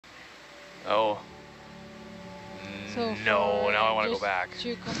Oh. So No, now I want to go just back.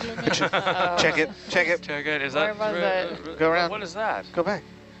 to complement, Check it. Check it. Check it. Is Where that was it? Go around. What is that? Go back.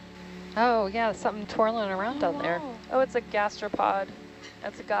 Oh, yeah, something twirling around down there. wow. Oh, it's a gastropod.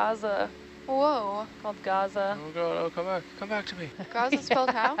 That's a Gaza, Whoa. called Gaza. Oh god, oh come back. Come back to me. Gaza spelled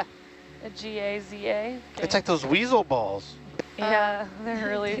how? A G-A-Z-A. It's like those weasel balls. Yeah, they're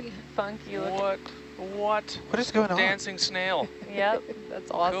really funky looking. What? What is going on? Dancing snail. Yep,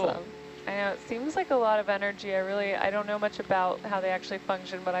 that's awesome. Cool. I know, it seems like a lot of energy. I don't know much about how they actually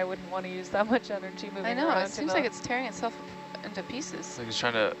function, but I wouldn't want to use that much energy moving I know, around. it seems like it's tearing itself into pieces. Like it's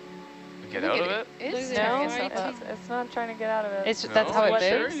trying to get Look out at of it? It is Look tearing at itself it. out. It's not trying to get out of it. It's just, No, that's how it what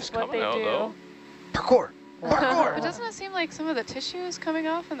sure, moves. he's what coming they out, do. though. Parkour. Parkour. But doesn't it seem like some of the tissue is coming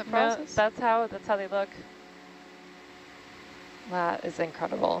off in the No, process? that's how they look. That is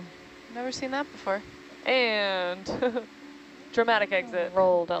incredible. Never seen that before. And dramatic exit.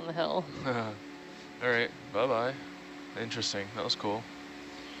 Roll down the hill. All right, bye-bye. Interesting, that was cool.